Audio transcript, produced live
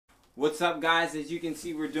What's up, guys? As you can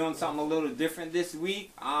see, we're doing something a little different this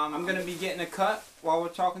week. I'm going to be getting a cut while we're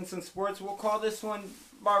talking some sports. We'll call this one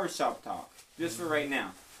Barbershop Talk, just for right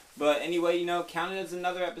now. But anyway, you know, count it as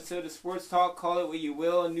another episode of Sports Talk. Call it what you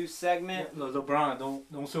will, a new segment. Yeah, LeBron,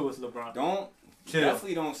 don't sue us, LeBron.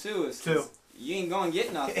 Definitely don't sue us. Chill. You ain't going to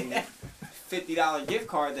get nothing. $50 gift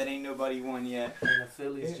card that ain't nobody won yet. And a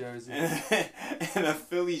Phillies jersey. And a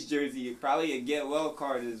Phillies jersey. Probably a get well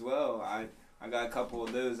card as well. I got a couple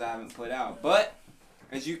of those I haven't put out. But,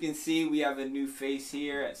 as you can see, we have a new face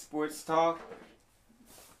here at Sports Talk.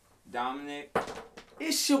 Dominic.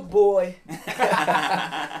 It's your boy.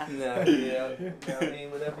 I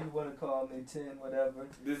mean, whatever you want to call me, 10, whatever.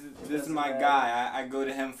 This is my guy. I go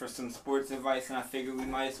to him for some sports advice, and I figured we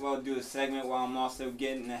might as well do a segment while I'm also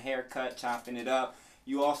getting a haircut, chopping it up.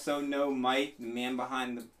 You also know Mike, the man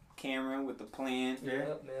behind the camera with the plan.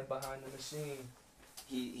 Yeah, man behind the machine.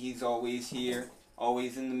 He's always here,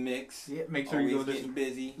 always in the mix. Yeah, make sure you go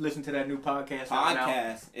listen to that new podcast.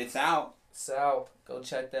 It's out. It's out. Go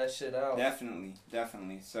check that shit out.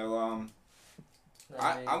 Definitely. So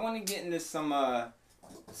I want to get into some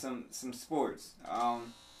sports.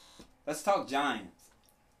 Let's talk Giants.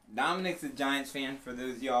 Dominic's a Giants fan, for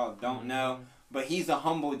those of y'all who don't know, but he's a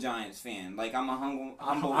humble Giants fan. Like, I'm a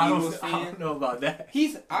humble Eagles fan. I don't know about that.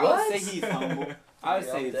 I would say he's humble. I would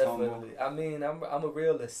say he's humble. I mean, I'm a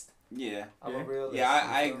realist. Yeah. I'm a realist. Yeah,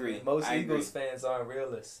 I agree. Most Eagles fans aren't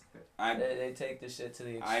realists. They take the shit to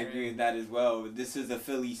the extreme. I agree with that as well. This is a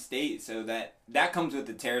Philly state, so that comes with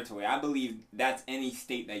the territory. I believe that's any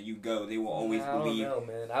state that you go, they will always believe. I don't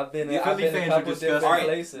know, man. I've been Philly a couple different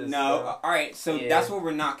places. No, all right. So that's what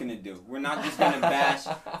we're not gonna do. We're not just gonna bash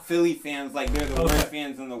Philly fans like they're the worst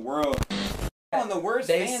fans in the world.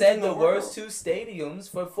 They said the worst two stadiums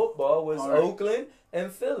for football was Oakland and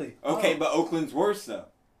Philly. Okay, but Oakland's worse though.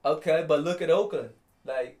 Okay, but look at Oakland.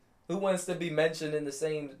 Like, who wants to be mentioned in the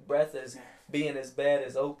same breath as being as bad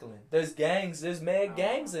as Oakland? There's mad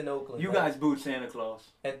gangs in Oakland. You guys booed Santa Claus.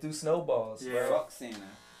 And threw snowballs. Yeah. Bro. Fuck Santa.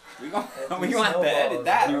 We gonna have to edit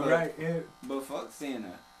that. You're right, yeah. But fuck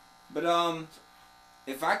Santa. But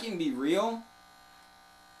if I can be real,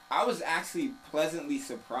 I was actually pleasantly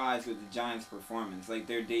surprised with the Giants' performance, like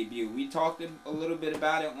their debut. We talked a little bit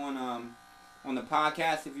about it on the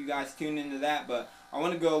podcast, if you guys tune into that, but I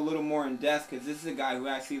want to go a little more in depth because this is a guy who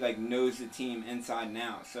actually like knows the team inside and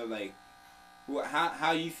out. So like,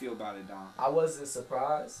 how you feel about it, Dom? I wasn't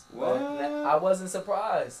surprised. What? I wasn't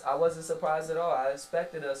surprised. I wasn't surprised at all. I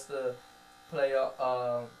expected us to play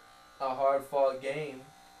a hard-fought game,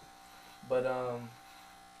 but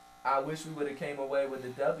I wish we would have came away with the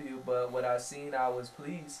W. But what I seen, I was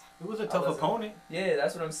pleased. It was a tough opponent. Yeah,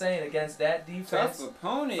 that's what I'm saying. Against that defense, tough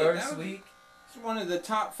opponent. First week. It's one of the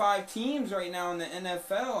top 5 teams right now in the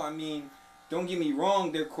NFL. I mean, don't get me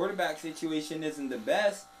wrong, their quarterback situation isn't the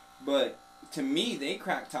best, but to me, they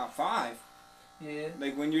crack top 5. Yeah.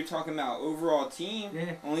 Like, when you're talking about overall team,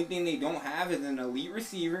 only thing they don't have is an elite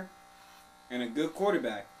receiver and a good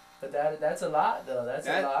quarterback. But that's a lot, though. That's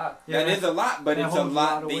a lot. That is a lot, but it's a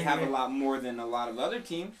lot. They have a lot more than a lot of other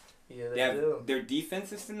teams. Yeah, they do. Their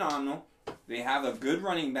defense is phenomenal. They have a good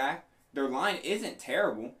running back. Their line isn't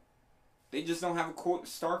terrible. They just don't have a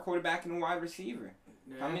star quarterback and a wide receiver.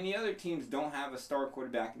 Yeah. How many other teams don't have a star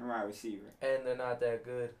quarterback and a wide receiver? And they're not that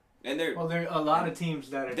good. And there are a lot of teams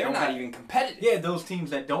that are. They're not even competitive. Yeah, those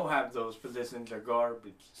teams that don't have those positions are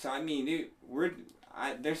garbage. So I mean,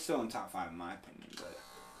 they're still in top 5 in my opinion, but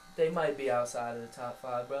they might be outside of the top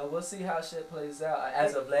 5, bro. We'll see how shit plays out.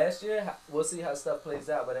 As of last year, we'll see how stuff plays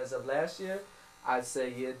out. But as of last year, I'd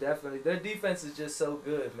say definitely. Their defense is just so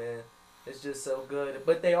good, man. It's just so good.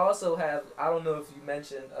 But they also have, I don't know if you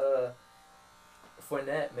mentioned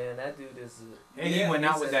Fournette, man. That dude is... he went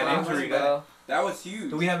out with that injury. That was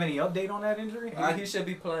huge. Do we have any update on that injury? He should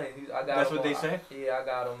be playing. That's what they say? Yeah, I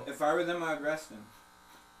got him. If I were them, I'd rest him.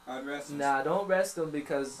 Nah, don't rest him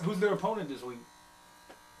because... Who's their opponent this week?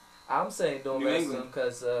 I'm saying don't rest him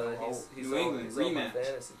because he's on my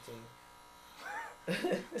fantasy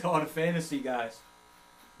team. To all the fantasy guys.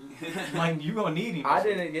 Like, you gonna need him. I'm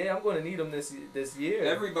gonna need him this year.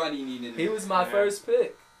 Everybody needed him. He was my first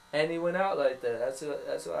pick, and he went out like that.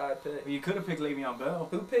 That's why I picked. You could have picked Le'Veon Bell.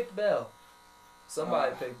 Who picked Bell?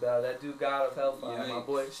 Somebody picked Bell. That dude God of Hellfire, my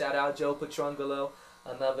boy. Shout out Joe Petrangelo,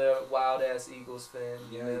 another wild ass Eagles fan.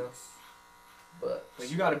 You know? But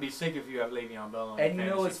you got to be sick if you have Le'Veon Bell on. And you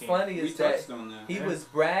know what's funny is that he was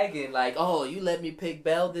bragging like, "Oh, you let me pick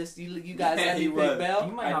Bell this. You guys let me pick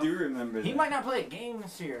Bell." I do remember. He might not play a game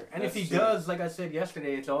this year, and if he does, like I said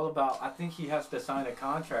yesterday, it's all about. I think he has to sign a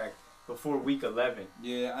contract before week 11.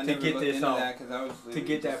 Yeah, I to never get looked this into that because I was to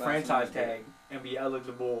get that franchise tag and be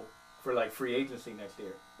eligible for like free agency next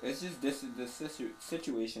year. It's just the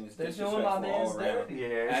situation is They're disrespectful doing my man's all around. dirty. Yeah,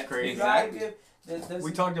 it's That's crazy. exactly.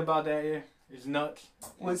 We talked about that. Yeah, it's nuts.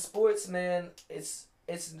 With sports, man, it's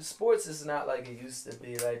sports is not like it used to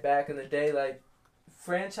be. Like back in the day, like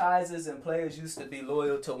franchises and players used to be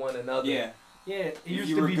loyal to one another. Yeah. Yeah, it If used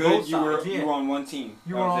you to were be good, both you were sides. Yeah. you were on one team.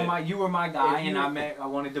 You That were was on it. my, you were my guy, If you- and I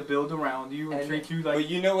wanted to build around you and And treat you But like.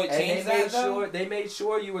 you know what And changed they made that though? sure they made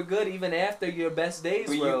sure you were good even after your best days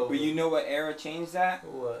But were you, over. but you know what era changed that?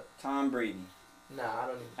 What? Tom Brady. Nah, I don't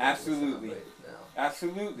even. think Absolutely. it's celebrated now.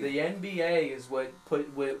 Absolutely. The NBA is what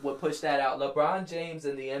pushed that out. LeBron James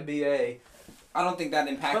and the NBA. I don't think that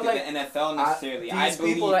impacted But, like, the NFL necessarily. These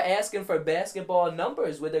people are asking for basketball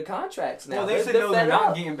numbers with their contracts now. Well, they said no, they're fed not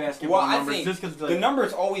up. getting basketball Well, I numbers think just because the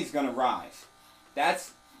number's always gonna rise.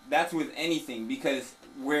 That's with anything because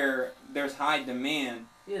where there's high demand,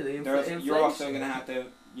 Yeah, the you're also inflation. gonna have to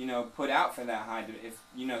put out for that high.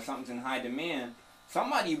 If something's in high demand,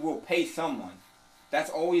 somebody will pay someone. That's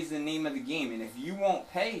always the name of the game. And if you won't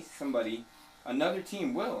pay somebody, another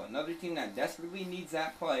team will. Another team that desperately needs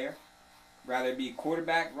that player, rather it be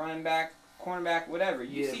quarterback, running back, cornerback, whatever.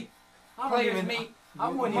 You Yeah. see I don't players even. make I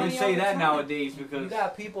wouldn't money even say all the that time. nowadays You because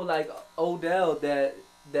got people like Odell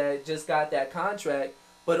that just got that contract,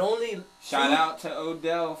 but only Shout two- out to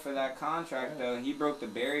Odell for that contract though. He broke the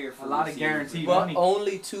barrier for A lot of receivers. guaranteed But money.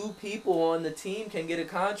 only 2 people on the team can get a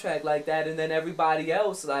contract like that, and then everybody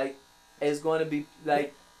else like is going to be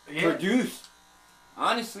like. yeah. Produce.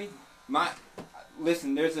 Honestly,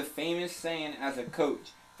 listen. There's a famous saying as a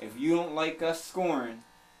coach: if you don't like us scoring,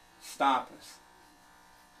 stop us.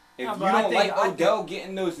 If No, you but I don't think- like Odell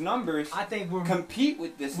getting those numbers, I think we're compete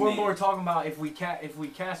with this we're man. more talking about if we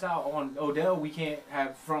cast out on Odell, we can't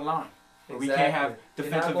have front line. Or we can't have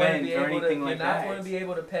defensive ends or anything like You're not that. going to be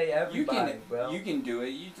able to pay you everybody, can bro. you can do it.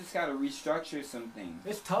 You just gotta restructure some things.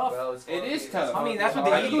 It's tough. Bro, it's gonna It is be- tough. it's I gonna mean, be that's what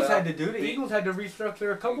the hard, Eagles bro. had to do. The The- Eagles had to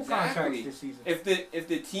restructure a couple Exactly. contracts this season. If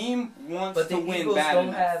the team wants But the to win Eagles bad don't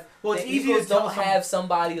enough, have. Well, it's the easy Eagles to tell don't have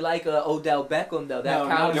somebody like a Odell Beckham though. That No, kind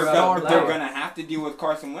not of they're, a star star gonna, player. they're gonna have to deal with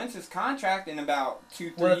Carson Wentz's contract in about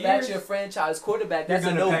 2-3 Well, if years. that's your franchise quarterback, You're that's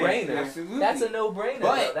a gonna pay. no-brainer. Absolutely. That's a no-brainer.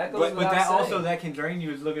 But- though. That goes but without that saying. also that can drain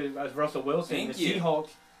you. As look at Russell Wilson, Thank the you. Seahawks.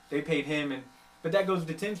 They paid him, but that goes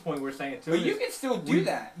to Tim's point. We're saying too. But you is can still do we,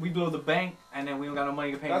 that. We blow the bank, and then we don't got no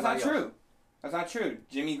money to pay. That's not anybody else. true. That's not true.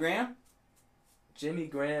 Jimmy Graham Jimmy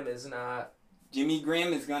Graham is not.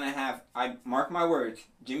 is gonna have. I mark my words.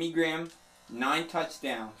 Jimmy Graham, 9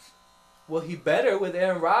 touchdowns. Well, he better with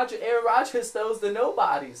Aaron Rodgers. Aaron Rodgers throws to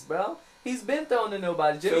nobodies, bro. He's been throwing to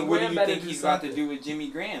nobody. Jimmy So what do Graham you better think do he's something. about to do with Jimmy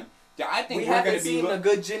Graham? I think We we're haven't gonna be. seen a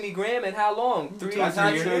good Jimmy Graham in how long? 3 That's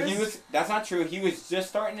not years? true. That's not true. He was just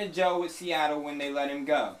starting to gel with Seattle when they let him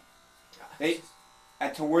go.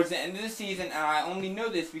 Towards the end of the season, and I only know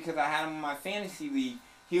this because I had him in my fantasy league.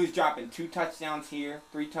 He was dropping 2 touchdowns here,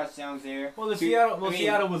 3 touchdowns there. Well, Seattle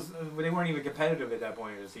was. They weren't even competitive at that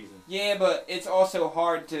point of the season. Yeah, but it's also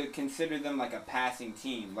hard to consider them like a passing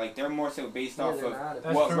team. Like they're more so based Yeah, off they're of not a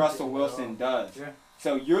That's what true. Russell Wilson does. Yeah.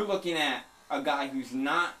 So you're looking at a guy who's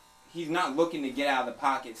not. He's not looking to get out of the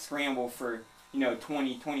pocket, scramble for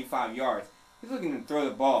 20, 25 yards. He's looking to throw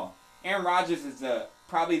the ball. Aaron Rodgers is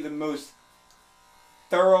probably the most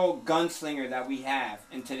thorough gunslinger that we have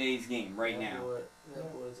in today's game right now. That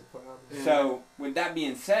was a problem. Yeah. So with that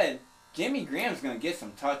being said, Jimmy Graham's gonna get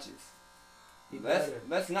some touches. He better.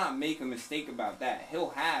 Let's not make a mistake about that.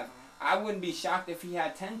 He'll have. I wouldn't be shocked if he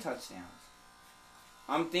had 10 touchdowns.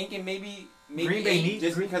 I'm thinking maybe Green Bay 8, needs-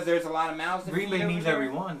 just because there's a lot of mouths to Green feed Bay over needs there.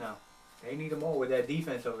 everyone now. They need them all with that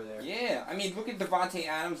defense over there. Yeah, I mean, look at Devontae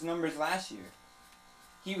Adams' numbers last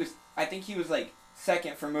year. I think he was like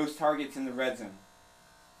second for most targets in the red zone.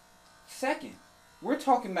 Second. We're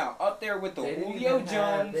talking about up there with the They didn't Julio even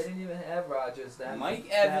Jones, they didn't even have Rodgers that Mike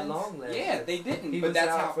that Evans. long last Yeah, year. they didn't. He But was that's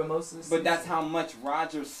out how. for most of the But season. that's how much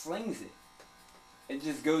Rodgers slings it. It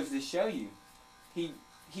just goes to show you, he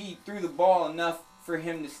threw the ball enough for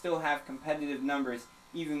him to still have competitive numbers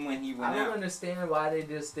even when he went I don't out. understand why they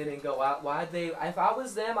just didn't go out. If I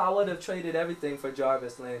was them, I would have traded everything for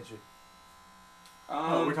Jarvis Landry.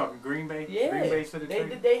 We're talking Green Bay. Yeah, Green Bay should have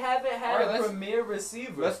traded. they haven't had Alright, a premier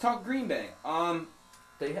receiver. Let's talk Green Bay.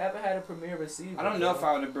 They haven't had a premier receiver. I don't know if bro.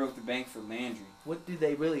 I would have broke the bank for Landry. What do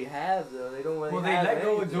they really have though? They don't really. Well, they have let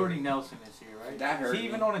go of anything. Jordy Nelson this year, right? That hurt Is he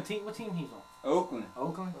even me. on a team? What team he's on? Oakland.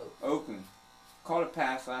 Oakland. Caught a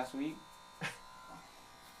pass last week.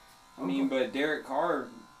 I mean, but Derek Carr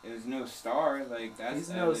is no star. Like that's He's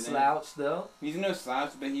no evident. slouch though. He's no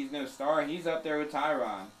slouch, but he's no star. He's up there with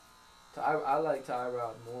Tyrod. I like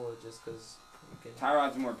Tyrod more just because.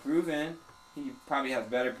 Tyrod's more proven. He probably has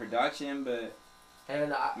better production, but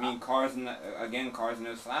And I mean, Carr's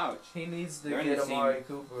no slouch. He needs to They're get Amari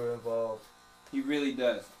Cooper involved. He really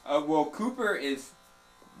does. Well, Cooper is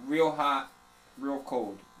real hot, real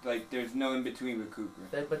cold. Like, there's no in between with Cooper.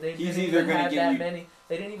 But they He's didn't either even gonna have give that you many.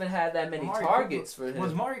 They didn't even have that many Amari targets Cooper, for him.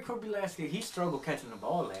 Was Amari Cooper last year? He struggled catching the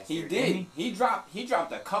ball last year. He did. He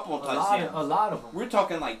dropped a couple of touchdowns. A lot of them. We're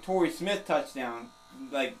talking like Torrey Smith touchdown,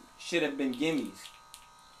 like should have been gimmies.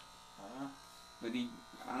 But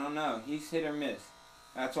I don't know. He's hit or miss.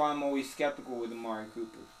 That's why I'm always skeptical with Amari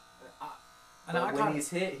Cooper. But when he's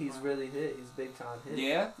hit, he's really hit. He's big time hit.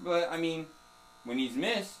 Yeah, but I mean, when he's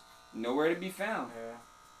missed, nowhere to be found.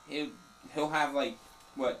 Yeah. He'll have like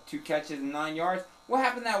 2 catches and 9 yards. What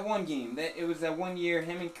happened that one game? It was that one year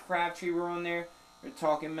him and Crabtree were on there. They're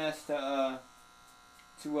talking mess to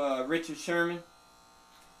Richard Sherman.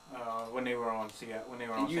 When they were on Seattle, when they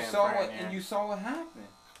were and on you San saw Fran, what and you saw what happened.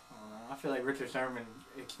 I feel like Richard Sherman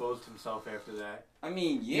exposed himself after that. I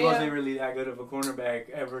mean, yeah. He wasn't really that good of a cornerback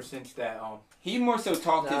ever since that. He more so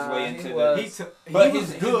talked his way into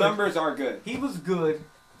his numbers are good. He was good.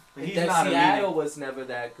 But he's that not Seattle was never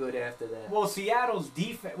that good after that. Well, Seattle's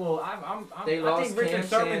defense. Well, I think Richard Cam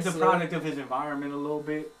Sherman's Chancellor. a product of his environment a little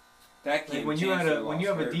bit. That Like when you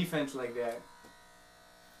have a defense like that,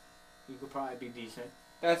 you could probably be decent.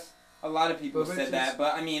 That's a lot of people But said that,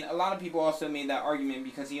 but I mean, a lot of people also made that argument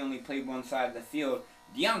because he only played one side of the field.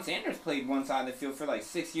 Deion Sanders played one side of the field for like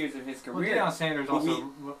 6 years of his career. Well, Deion Sanders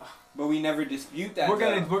but we never dispute that. We're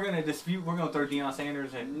gonna throw Deion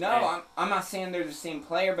Sanders in. No, I'm not saying they're the same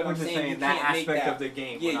player, but I'm saying you that can't make aspect that of the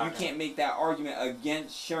game. Yeah, you can't make that argument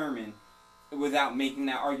against Sherman without making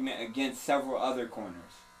that argument against several other corners.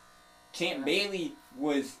 Champ Bailey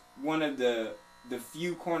was one of the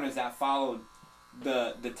few corners that followed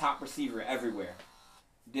the top receiver everywhere.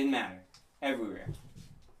 Didn't matter. Everywhere.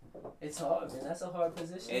 It's hard, man. That's a hard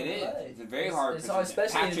position. It is. Play. It's a very hard position. Hard,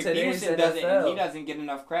 especially Patrick in today's Peterson NFL. he doesn't get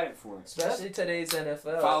enough credit for it. Especially today's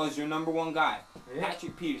NFL. Follows your number one guy, Yeah.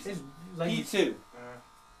 Patrick Peterson. Like P2.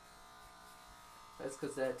 That's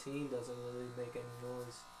because that team doesn't really make any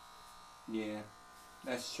noise. Yeah,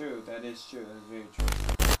 that's true. That is true. That's very true.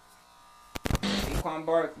 Saquon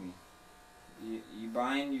Barkley. You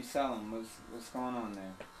buying, you selling. What's going on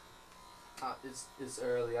there? It's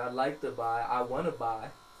early. I'd like to buy. I want to buy.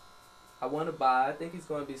 I think he's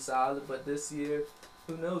going to be solid, but this year,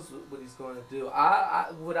 who knows what he's going to do.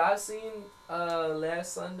 What I seen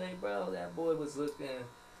last Sunday, bro, that boy was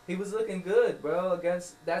looking good, bro.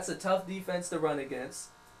 That's a tough defense to run against.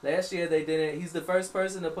 Last year they didn't. He's the first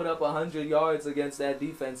person to put up 100 yards against that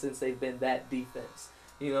defense since they've been that defense.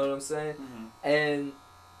 You know what I'm saying? Mm-hmm. And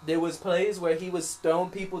there was plays where he was throwing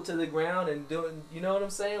people to the ground and doing, you know what I'm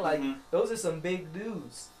saying? Like, those are some big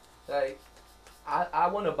dudes. Like, I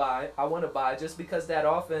want to buy just because that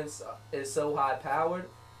offense is so high powered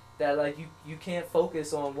that, like, you can't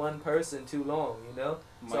focus on one person too long, you know?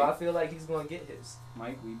 Mike, so I feel like he's going to get his.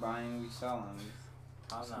 Mike, we buying, we selling.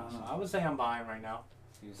 I would say I'm buying right now.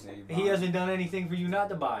 You say you He buying. hasn't done anything for you not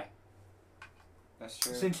to buy. That's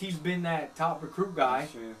true. Since he's been that top recruit guy,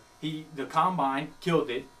 That's true. the combine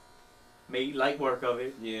killed it, made light work of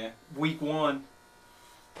it. Yeah. Week 1,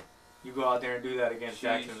 you go out there and do that against Sheesh.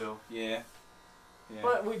 Jacksonville. Yeah. Yeah.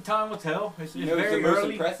 But time will tell. It's You know what's very the most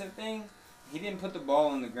early. impressive thing? He didn't put the ball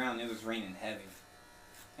on the ground. It was raining heavy.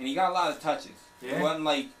 And he got a lot of touches. Yeah. It wasn't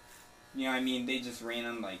like, you know what I mean, they just ran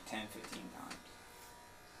him like 10, 15 times.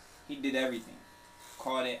 He did everything.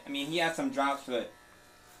 Caught it. I mean, he had some drops, but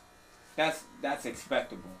that's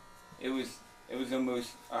expectable. It was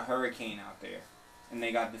almost a hurricane out there. And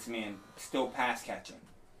they got this man still pass catching.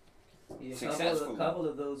 Yeah, Successful. A couple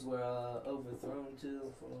of those were overthrown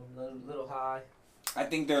too, from a little high. I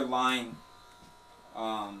think their line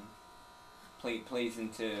plays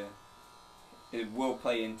into it will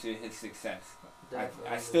play into his success.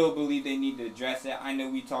 I still believe they need to address it. I know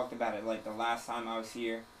we talked about it like the last time I was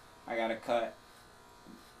here. I got a cut.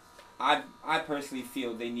 I personally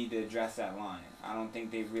feel they need to address that line. I don't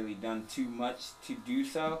think they've really done too much to do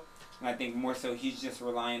so. And I think more so he's just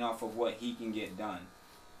relying off of what he can get done,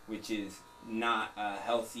 which is not a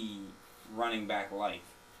healthy running back life.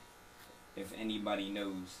 If anybody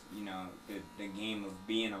knows, you know, the game of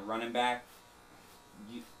being a running back,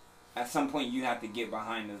 at some point you have to get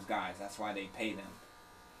behind those guys. That's why they pay them.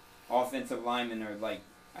 Offensive linemen are like,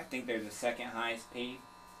 I think they're the second highest paid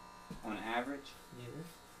on average. Yeah.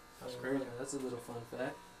 That's crazy. That's a little fun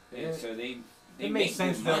fact. Yeah. So they It make makes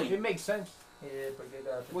sense good though. money. It makes sense. Yeah, but you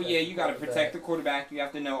gotta protect Well, yeah, you got to the protect the quarterback. You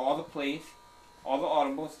have to know all the plays, all the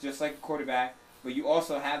audibles, just like a quarterback. But you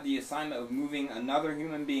also have the assignment of moving another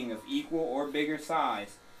human being of equal or bigger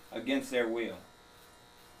size against their will.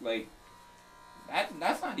 Like,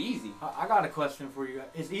 That's not easy. I got a question for you.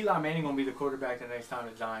 Is Eli Manning going to be the quarterback the next time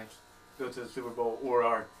the Giants go to the Super Bowl or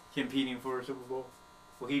are competing for a Super Bowl?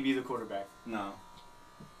 Will he be the quarterback? No.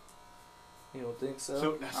 You don't think so?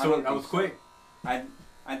 So I don't that was think so. quick.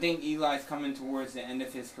 I think Eli's coming towards the end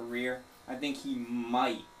of his career. I think he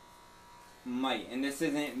might, and this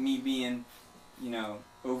isn't me being,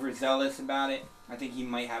 overzealous about it. I think he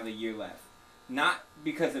might have a year left. Not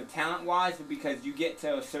because of talent-wise, but because you get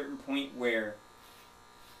to a certain point where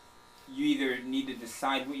you either need to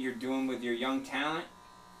decide what you're doing with your young talent,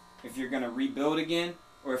 if you're going to rebuild again,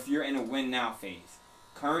 or if you're in a win-now phase.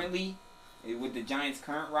 Currently, with the Giants'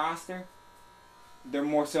 current roster, they're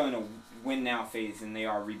more so in a win-now phase than they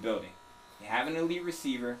are rebuilding. They have an elite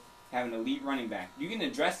receiver, have an elite running back. You can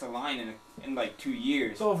address the line in like 2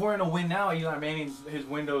 years. So if we're in a win now, Eli Manning's his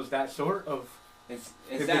window's that short of. It's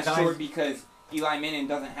that short because Eli Manning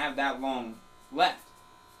doesn't have that long left.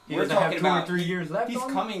 He doesn't have 2 or 3 years left. He's on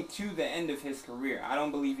him? coming to the end of his career. I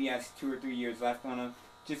don't believe he has 2 or 3 years left on him.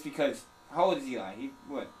 Just because, how old is Eli? He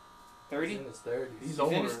what? 30? He's in his 30s. He's in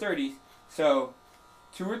older. his 30s. So,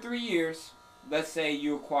 2 or 3 years. Let's say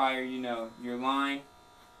you acquire, your line.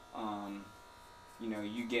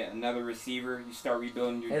 You get another receiver. You start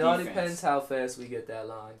rebuilding your defense. It all depends how fast we get that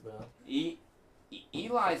line, bro.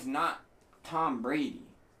 Eli's not Tom Brady.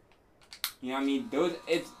 You know what I mean?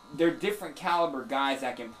 They're different caliber guys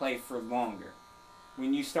that can play for longer.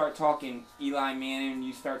 When you start talking Eli Manning,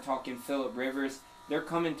 you start talking Phillip Rivers, they're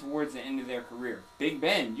coming towards the end of their career. Big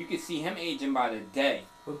Ben, you can see him aging by the day.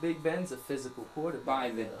 But Big Ben's a physical quarterback.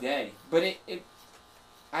 By the day. But I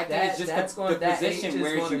think it's just the position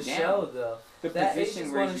wears you down. Show, though. That age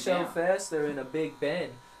is going to show faster in a Big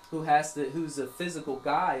Ben who's a physical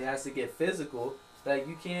guy, has to get physical. Like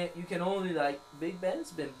you can only Big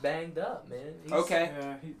Ben's been banged up, man. Okay.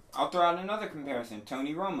 I'll throw out another comparison.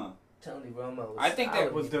 Tony Romo. Tony Romo. I think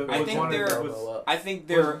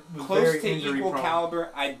they're close to equal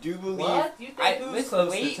caliber. I do believe. What? You think who's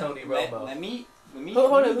close to Tony Romo? Let me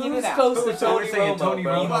hold on. Who's close to Tony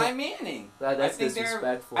Romo? Eli Manning. That's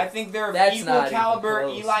disrespectful. I think they're That's equal caliber.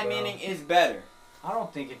 Close, Eli bro. Manning is better. I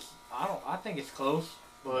think it's close,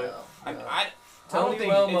 but Tony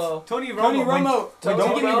Romo. Tony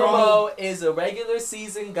Romo is a regular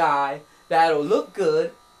season guy that'll look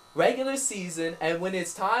good. Regular season, and when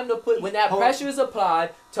it's time to when that pressure is applied,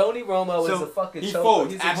 Tony Romo is a fucking choker.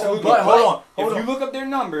 Folds, absolutely. But hold on. If you look up their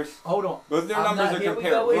numbers, both their numbers are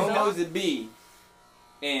comparable. Romo's a B,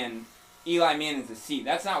 and Eli Manning's a C.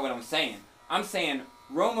 That's not what I'm saying. I'm saying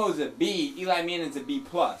Romo's a B, Eli Manning's a B+.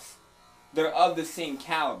 They're of the same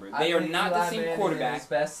caliber. They are not the same quarterback. His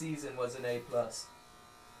best season was an A+.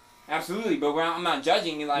 Absolutely, but I'm not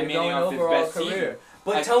judging Eli Manning off his best career. season.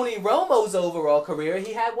 But Tony Romo's overall career,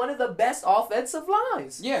 he had one of the best offensive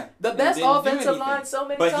lines. Yeah. The best offensive line so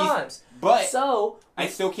many times. But so I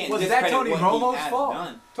still can't was discredit that Tony what Romo's he has fault?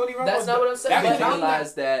 done. Tony Romo. That's not what I'm saying. But I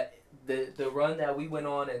realized that the run that we went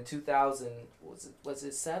on in 2000 was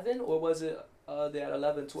it 7 or was it they had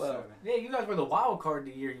 11-12? Yeah, you guys were the wild card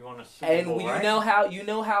the year you won a Super And Bowl, right? you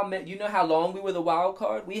know how long we were the wild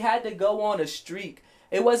card. We had to go on a streak.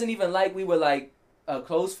 It wasn't even like we were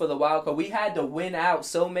close for the wild card. We had to win out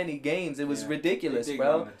so many games. It was ridiculous,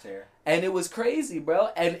 bro. And it was crazy,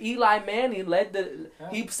 bro. And Eli Manning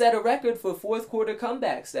he set a record for fourth quarter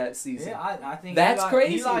comebacks that season. Yeah, I think that's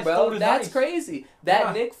crazy, bro. That's ice. Crazy.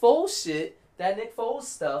 That Nick Foles shit, that Nick Foles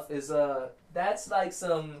stuff is that's like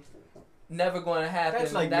some never going to happen.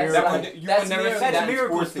 That's like that's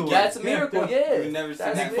miracle story. That's a miracle, yeah. You never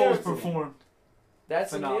seen Nick Foles perform.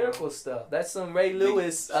 That's phenomenal. some miracle stuff. That's some Ray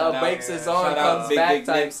Lewis breaks his Shout arm, out, comes big, back big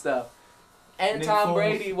type Nick. stuff. And Nick Tom Foles.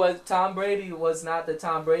 Brady was not the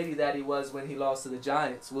Tom Brady that he was when he lost to the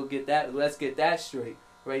Giants. We'll get that. Let's get that straight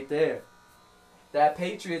right there. That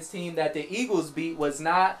Patriots team that the Eagles beat was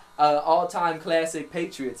not an all-time classic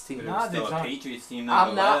Patriots team. But it was still a Patriots team.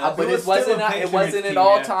 I'm not, but it wasn't an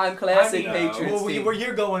all-time classic Patriots team. Well,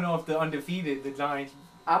 you're going off the undefeated, the Giants.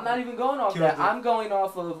 I'm not even going off that. I'm going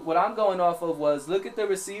off of what I'm going off of was look at the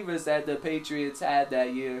receivers that the Patriots had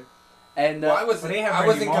that year, and I wasn't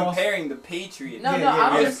comparing the Patriots.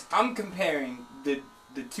 I'm comparing the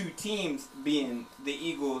two teams being the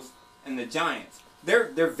Eagles and the Giants. They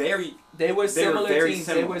were similar teams.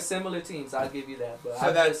 Similar. They were similar teams. I'll give you that. But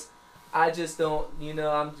so I just don't.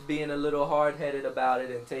 I'm being a little hard-headed about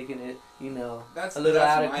it and taking it. That's a little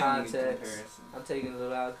out of my context. I'm taking it a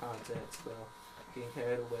little out of context, bro. Getting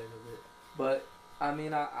carried away with it. But I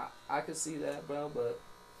mean, I could see that, bro. But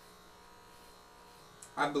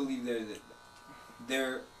I believe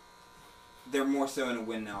they're more so in a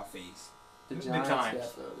win now phase. The Giants.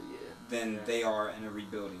 Definitely, yeah. than they are in a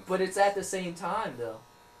rebuilding. But it's at the same time, though.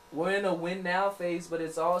 We're in a win now phase, but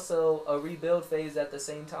it's also a rebuild phase at the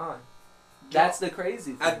same time. That's the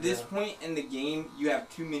crazy thing. At this point in the game, you have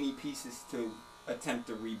too many pieces to attempt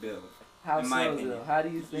to rebuild. How in my so, opinion. though? How do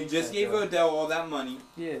you think You just that, gave though? Odell all that money.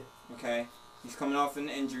 Yeah. Okay, he's coming off an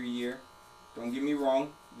injury year. Don't get me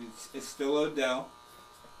wrong, it's still Odell.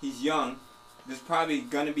 He's young. This is probably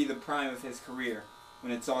gonna be the prime of his career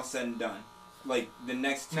when it's all said and done. Like the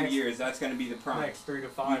next 2 years, that's gonna be the prime. Next 3 to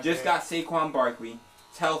 5. You just got Saquon Barkley.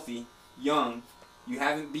 It's healthy, young. You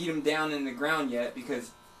haven't beat him down in the ground yet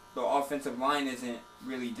because the offensive line isn't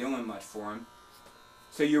really doing much for him.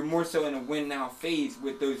 So you're more so in a win now phase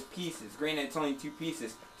with those pieces. Granted, it's only 2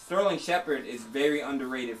 pieces. Sterling Shepard is very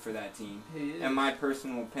underrated for that team, He is. in my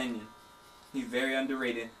personal opinion. He's very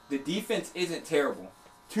underrated. The defense isn't terrible.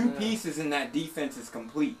 2 pieces in that defense is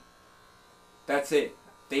complete. That's it.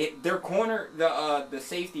 Their corner, the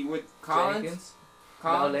safety with Collins. Jenkins?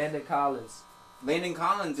 Collins. No, Landon Collins. Landon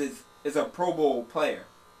Collins is a Pro Bowl player.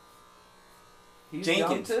 He's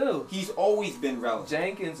Jenkins, young too. he's always been relevant.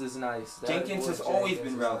 Jenkins is nice. Jenkins has always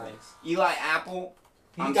been relevant. Eli Apple,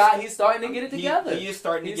 He's starting to get it together. He is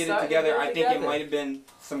starting to get it together. I think it might have been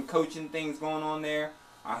some coaching things going on there.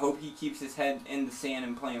 I hope he keeps his head in the sand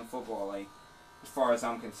and playing football. Like, as far as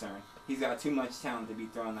I'm concerned, he's got too much talent to be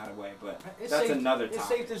throwing that away. But that's another topic. It's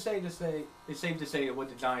safe to say that what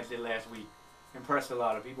the Giants did last week impressed a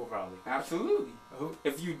lot of people, probably. Absolutely.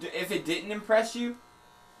 If it didn't impress you,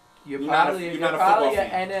 You're not a probably football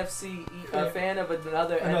an NFC a fan of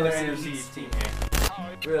another NFC East team.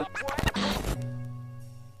 Really.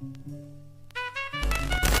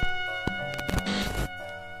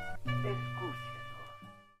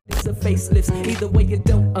 It's a facelifts, either way you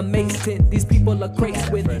don't amaze it. These people are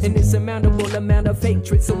crazed with an insurmountable amount of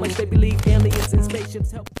hatred. So much they believe aliens and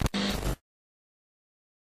spaceships help.